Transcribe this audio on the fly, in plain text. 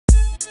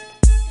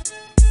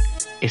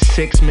It's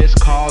 6 missed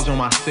calls on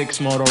my 6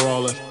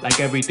 Motorola. Like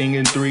everything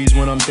in threes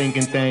when I'm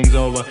thinking things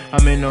over.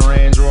 I'm in the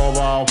Range Rover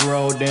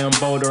off-road, damn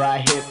boulder. I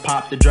hit,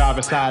 pop the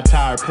driver's side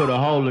tire, put a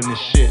hole in the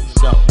shit.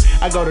 So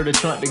I go to the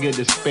trunk to get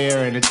the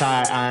spare and the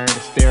tire iron, to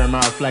stare at my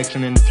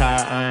reflection in the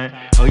tire iron.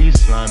 Oh, you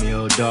slimy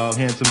old dog,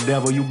 handsome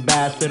devil, you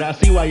bastard. I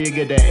see why you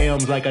get the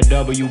M's like a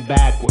W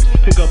backwards.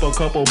 Pick up a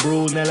couple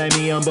brews, now let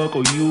me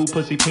unbuckle you.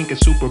 Pussy pink is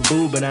super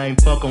boo, but I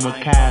ain't fucking with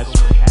Casper.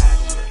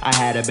 I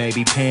had a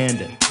baby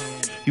panda.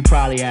 You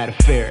probably had a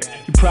ferret.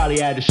 You probably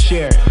had to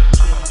share it.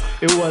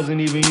 It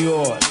wasn't even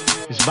yours.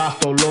 It's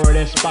Vasto Lord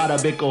Espada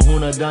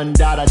Bicahuna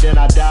Dundada. Then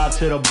I dive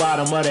to the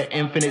bottom of the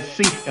infinite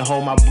sea and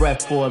hold my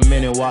breath for a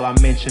minute while I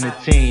mention the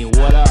team.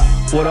 What up?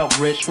 What up,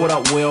 Rich? What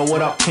up, Will?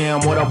 What up, Kim?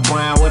 What up,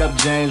 Brian? What up,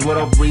 James? What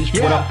up, Reese?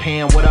 What up,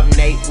 Pam? What up,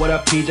 Nate? What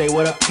up, PJ?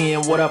 What up,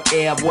 Ken? What up,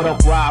 Ev? What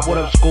up, Rob? What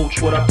up,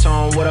 Scooch? What up,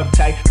 Tone? What up,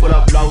 Tay? What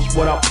up, Los?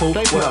 What up, Poop?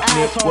 What up,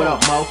 Nick? What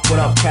up, Mo? What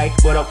up, Kay?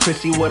 What up,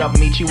 Chrissy? What up,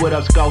 Michi? What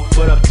up, Sco?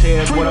 What up,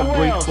 Ted? What up,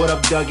 Bree? What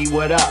up, Dougie?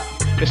 What up?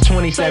 It's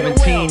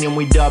 2017 and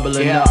we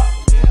doubling up.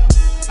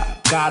 I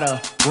got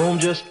a room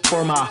just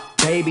for my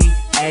baby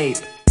Abe.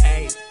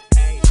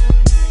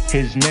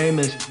 His name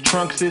is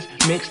Trunks'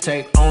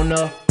 mixtape on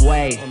the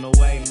way.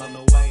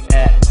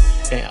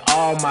 And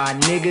all my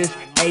niggas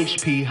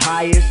HP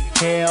high as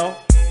hell.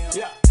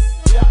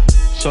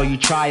 So you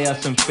try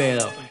us and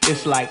fail.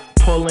 It's like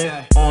pulling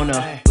on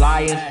a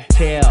lion's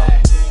tail.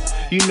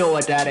 You know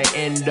what that'll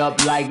end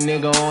up like,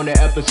 nigga, on the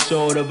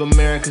episode of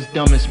America's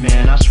Dumbest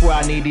Man. I swear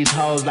I need these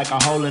hoes like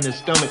a hole in the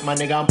stomach. My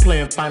nigga, I'm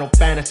playing Final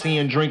Fantasy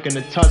and drinking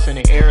the tuss and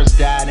the air's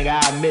died.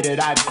 Nigga, I admit it,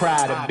 I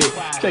cried a bit.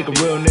 Take a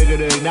real nigga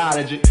to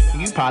acknowledge it.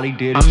 You probably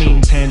did it. I'm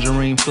eating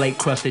tangerine, flake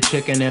crusted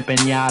chicken and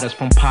pinatas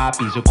from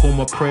Poppies.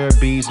 Akuma prayer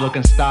bees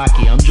looking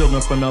stocky. I'm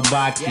juggling from the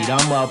box seat.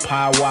 I'm up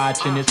high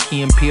watching this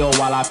Key and Peele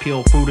while I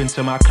peel fruit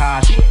into my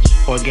kashi.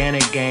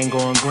 Organic gang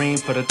going green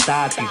for the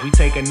thotties. We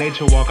take a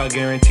nature walk, I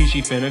guarantee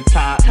she finna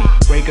top me.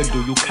 Breaker,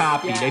 do you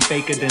copy? They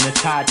faker than the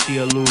Tachi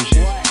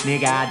illusions.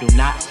 Nigga, I do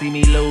not see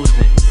me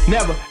losing.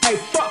 Never. Hey,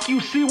 fuck you,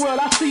 SeaWorld.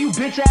 I see you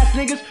bitch ass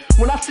niggas.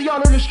 When I see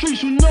y'all in the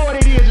streets, you know what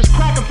it is. It's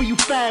cracking for you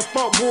fat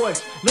fuck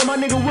boys. Let my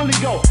nigga Willie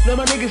go. Let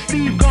my nigga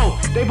Steve go.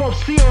 They both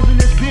seals in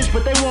this bitch,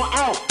 but they want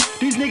out.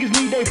 These niggas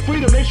need their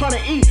freedom. They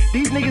tryna eat.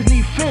 These niggas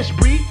need fish,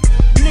 breed.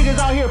 You niggas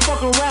out here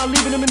fucking around,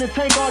 leaving them in the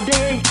tank all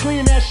day, ain't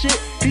cleaning that shit.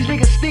 These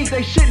niggas stink,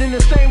 they shitting in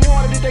the same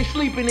water that they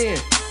sleeping in.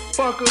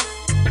 Fucker.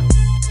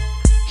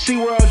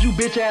 SeaWorld, you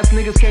bitch ass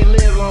niggas can't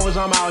live long as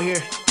I'm out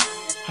here.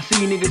 I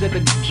see you niggas at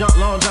the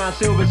Long John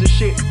Silver's and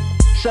shit,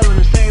 selling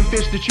the same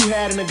fish that you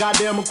had in the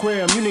goddamn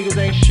aquarium. You niggas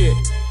ain't shit.